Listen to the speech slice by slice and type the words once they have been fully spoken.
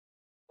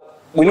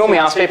we normally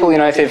ask people,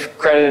 if they've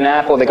created an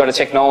app or they've got a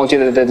technology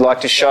that they'd like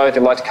to show,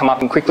 they'd like to come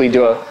up and quickly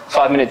do a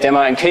 5-minute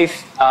demo. And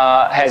Keith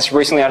has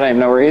recently, I don't even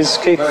know where he is,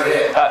 Keith,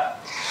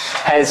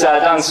 has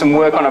done some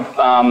work on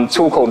a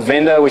tool called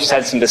Vendor, which has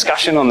had some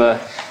discussion on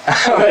the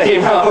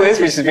email list,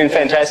 which has been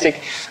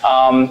fantastic.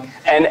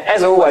 And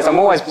as always, I'm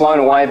always blown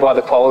away by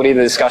the quality of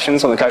the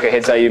discussions on the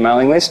Cocoaheads AU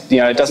mailing list.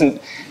 It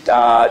doesn't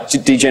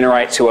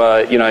degenerate to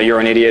a, you're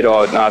an idiot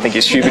or no, I think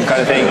you're stupid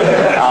kind of thing.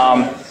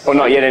 Well,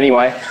 not yet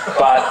anyway.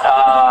 But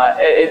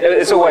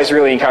it's always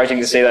really encouraging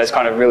to see those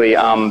kind of really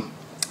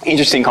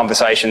interesting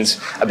conversations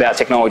about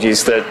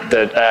technologies that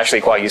are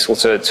actually quite useful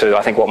to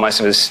I think, what most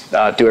of us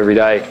do every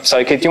day.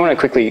 So, Keith, do you want to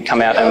quickly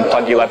come out and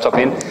plug your laptop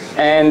in?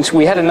 And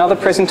we had another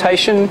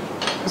presentation.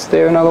 Is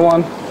there another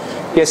one?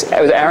 Yes,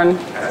 it was Aron.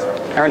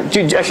 Aron,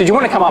 do you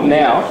want to come up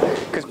now?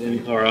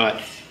 All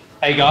right.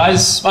 Hey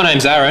guys, my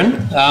name's Aron.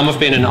 I've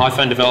been an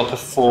iPhone developer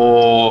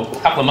for a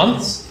couple of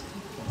months,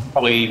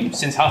 probably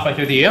since halfway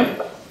through the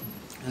year.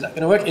 Is that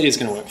going to work? It is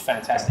going to work.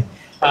 Fantastic.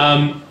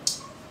 I'm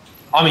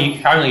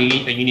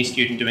currently a uni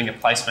student doing a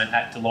placement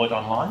at Deloitte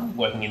Online,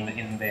 working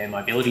in their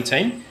mobility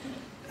team.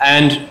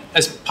 And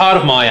as part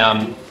of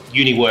my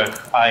uni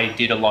work, I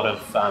did a lot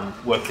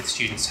of work with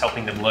students,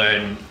 helping them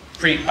learn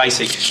pretty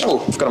basic,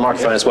 I've got a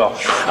microphone as well,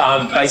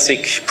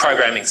 basic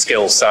programming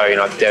skills. So,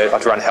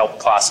 I've run help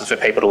classes for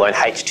people to learn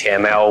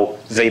HTML,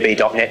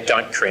 VB.NET,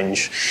 don't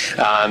cringe,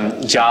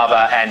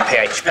 Java and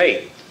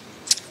PHP.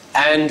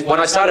 And when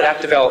I started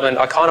app development,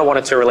 I kind of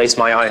wanted to release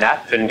my own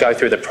app and go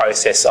through the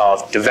process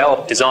of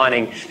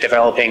designing,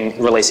 developing,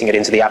 releasing it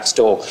into the App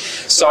Store.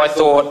 So I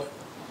thought,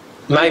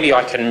 maybe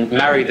I can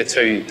marry the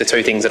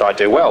two things that I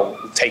do well,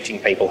 teaching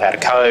people how to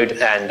code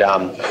and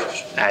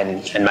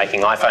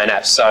making iPhone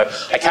apps. So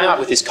I came up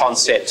with this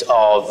concept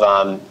of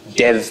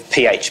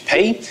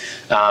DevPHP,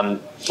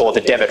 or the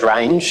Dev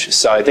range.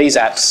 So these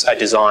apps are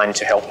designed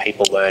to help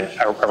people learn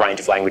a range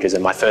of languages,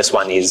 and my first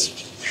one is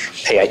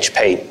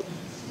PHP.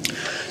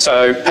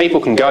 So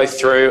people can go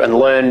through and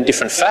learn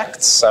different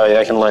facts. So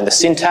they can learn the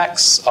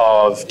syntax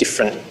of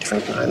different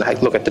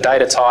look at the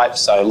data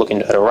types, so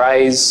looking at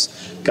arrays,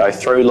 go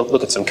through,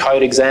 look at some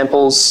code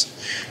examples,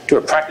 do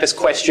a practice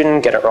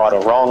question, get it right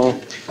or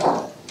wrong.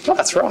 Oh,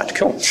 that's right,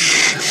 cool.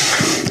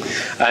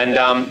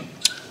 And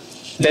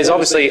there's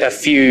obviously a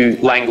few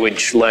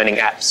language learning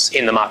apps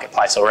in the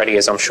marketplace already,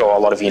 as I'm sure a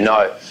lot of you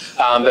know.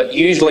 But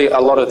usually a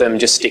lot of them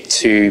just stick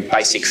to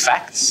basic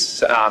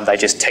facts. They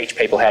just teach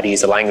people how to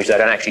use the language. They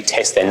don't actually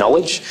test their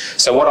knowledge.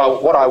 So what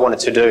I wanted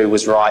to do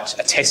was write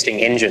a testing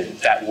engine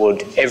that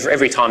would,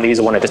 every time the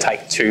user wanted to take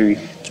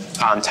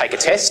a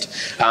test,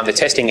 the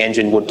testing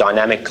engine would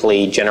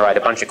dynamically generate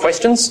a bunch of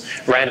questions,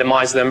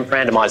 randomise them,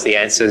 randomise the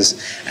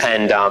answers,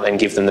 and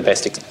give them the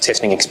best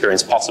testing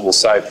experience possible.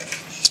 So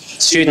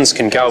students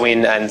can go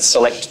in and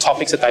select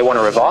topics that they want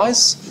to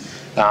revise.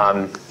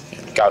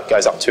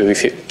 Goes up to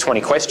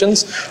 20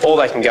 questions, or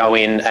they can go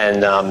in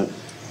and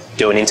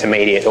do an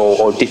intermediate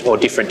or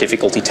different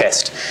difficulty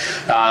test.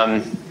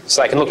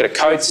 So they can look at a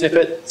code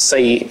snippet,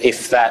 see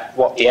if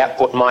what the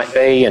output might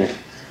be, and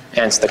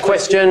answer the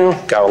question.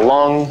 Go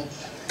along.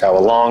 I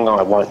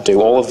won't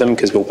do all of them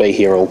because we'll be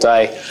here all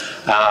day.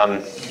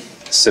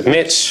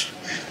 Submit.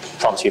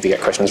 Prompts you if you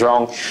get questions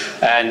wrong,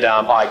 and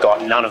I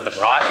got none of them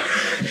right.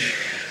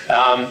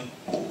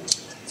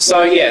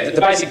 So yeah,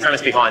 the basic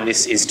premise behind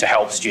this is to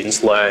help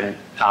students learn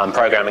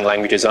programming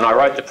languages, and I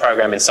wrote the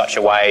program in such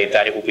a way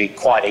that it will be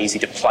quite easy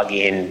to plug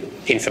in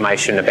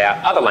information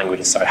about other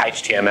languages, so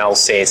HTML,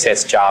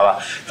 CSS,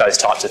 Java, those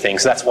types of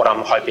things. So that's what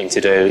I'm hoping to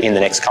do in the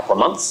next couple of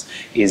months,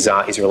 is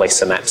release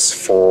some apps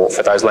for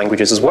those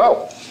languages as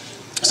well.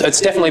 So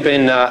it's definitely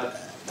been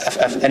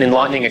an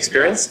enlightening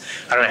experience.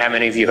 I don't know how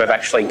many of you have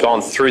actually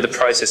gone through the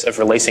process of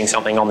releasing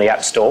something on the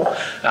App Store.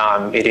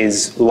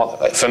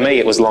 For me,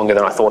 it was longer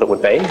than I thought it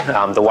would be.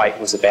 The wait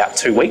was about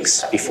 2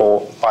 weeks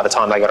by the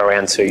time they got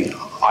around to,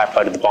 I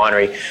uploaded the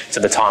binary to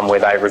the time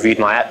where they reviewed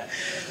my app.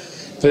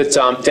 But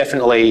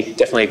definitely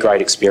a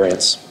great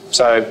experience.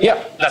 So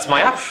yeah, that's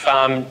my app.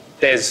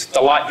 There's the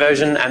light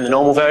version and the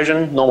normal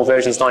version. Normal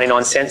version is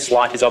 99 cents.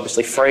 Light is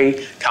obviously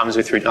free. Comes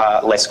with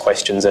less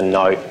questions and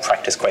no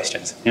practice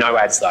questions. No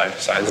ads though,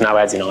 so there's no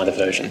ads in either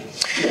version.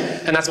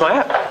 And that's my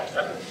app.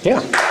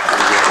 Yeah.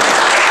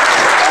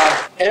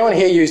 Anyone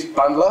here use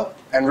Bundler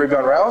and Ruby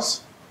on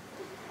Rails?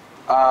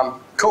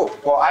 Cool.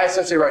 Well, I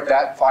essentially wrote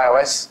that for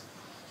iOS.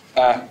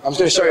 I'm just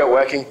going to show you it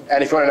working,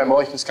 and if you want to know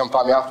more, you can just come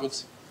find me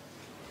afterwards.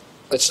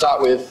 Let's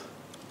start with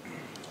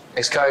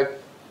Xcode.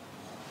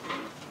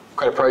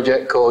 Create a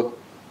project called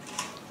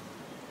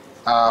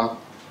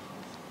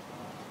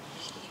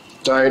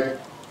Don't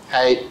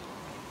Hate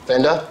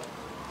Vendor.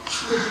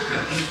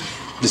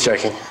 Just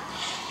joking.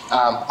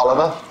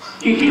 Oliver.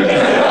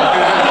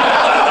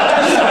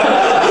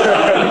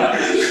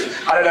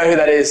 I don't know who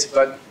that is,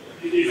 but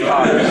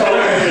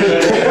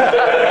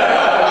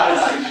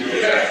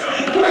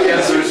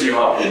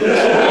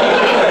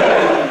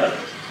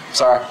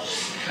sorry.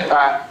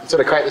 Alright, I'm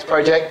going to create this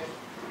project.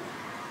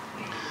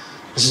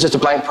 This is just a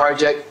blank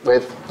project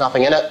with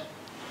nothing in it.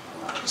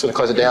 Just going to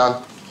close it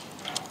down.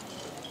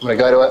 I'm going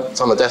to go to it.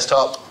 It's on the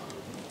desktop.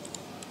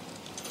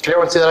 Can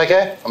everyone see that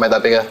okay? I'll make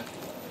that bigger.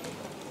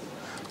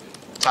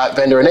 Type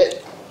vendor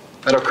init.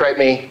 That'll create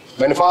me a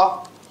vendor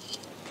file.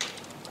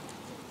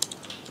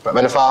 Right,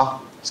 vendor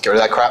file. Let's get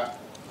rid of that crap.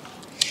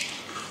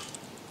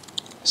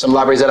 Some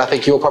libraries that I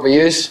think you'll probably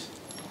use.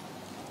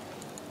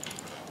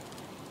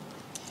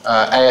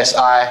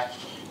 ASI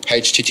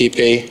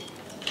HTTP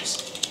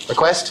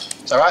request.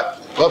 Is that right?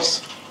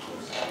 Whoops.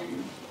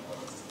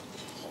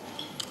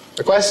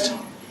 Request.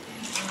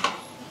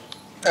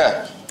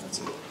 Yeah.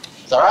 Is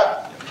that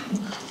right?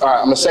 All right,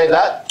 I'm going to save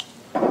that.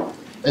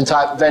 Then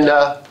type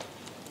vendor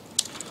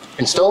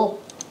install.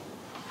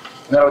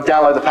 And that'll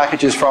download the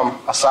packages from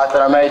a site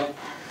that I made,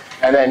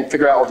 and then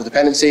figure out all the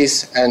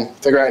dependencies and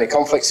figure out any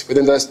conflicts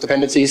within those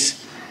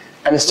dependencies,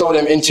 and install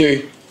them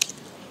into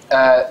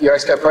your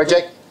Xcode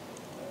project.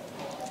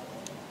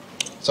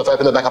 So if I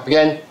open that back up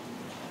again,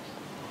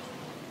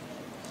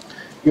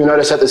 you'll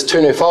notice that there's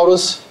 2 new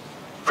folders,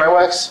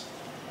 frameworks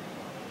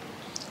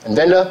and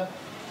vendor.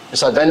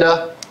 Inside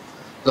vendor,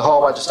 there's a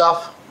whole bunch of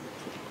stuff.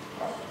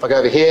 If I go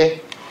over here,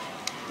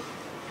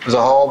 there's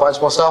a whole bunch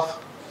more stuff.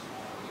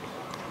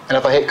 And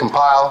if I hit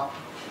compile,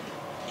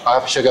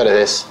 I should go to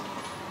this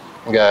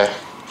and go,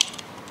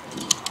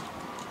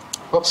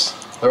 whoops,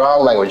 the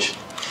wrong language.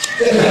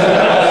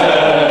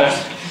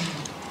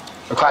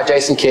 Require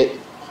JSON kit.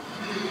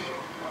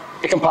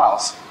 It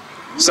compiles.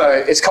 So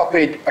it's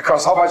copied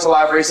across a whole bunch of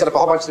libraries, set up a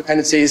whole bunch of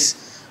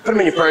dependencies, put them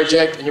in your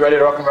project, and you're ready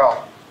to rock and roll.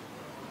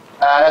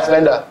 That's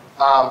vendor.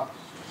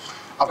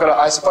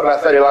 I support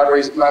about 30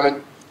 libraries at the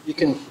moment. You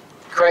can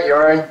create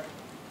your own.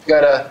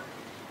 Go to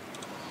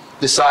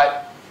this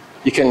site.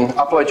 You can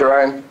upload your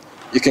own.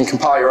 You can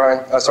compile your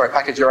own.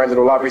 Package your own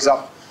little libraries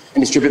up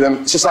and distribute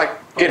them. It's just like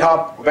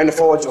GitHub or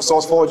VendorForge or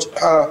SourceForge.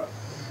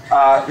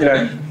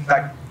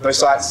 Those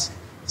sites.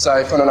 So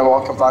if you want to know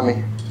more, come find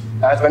me.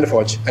 It's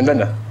VendorForge and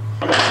Vendor.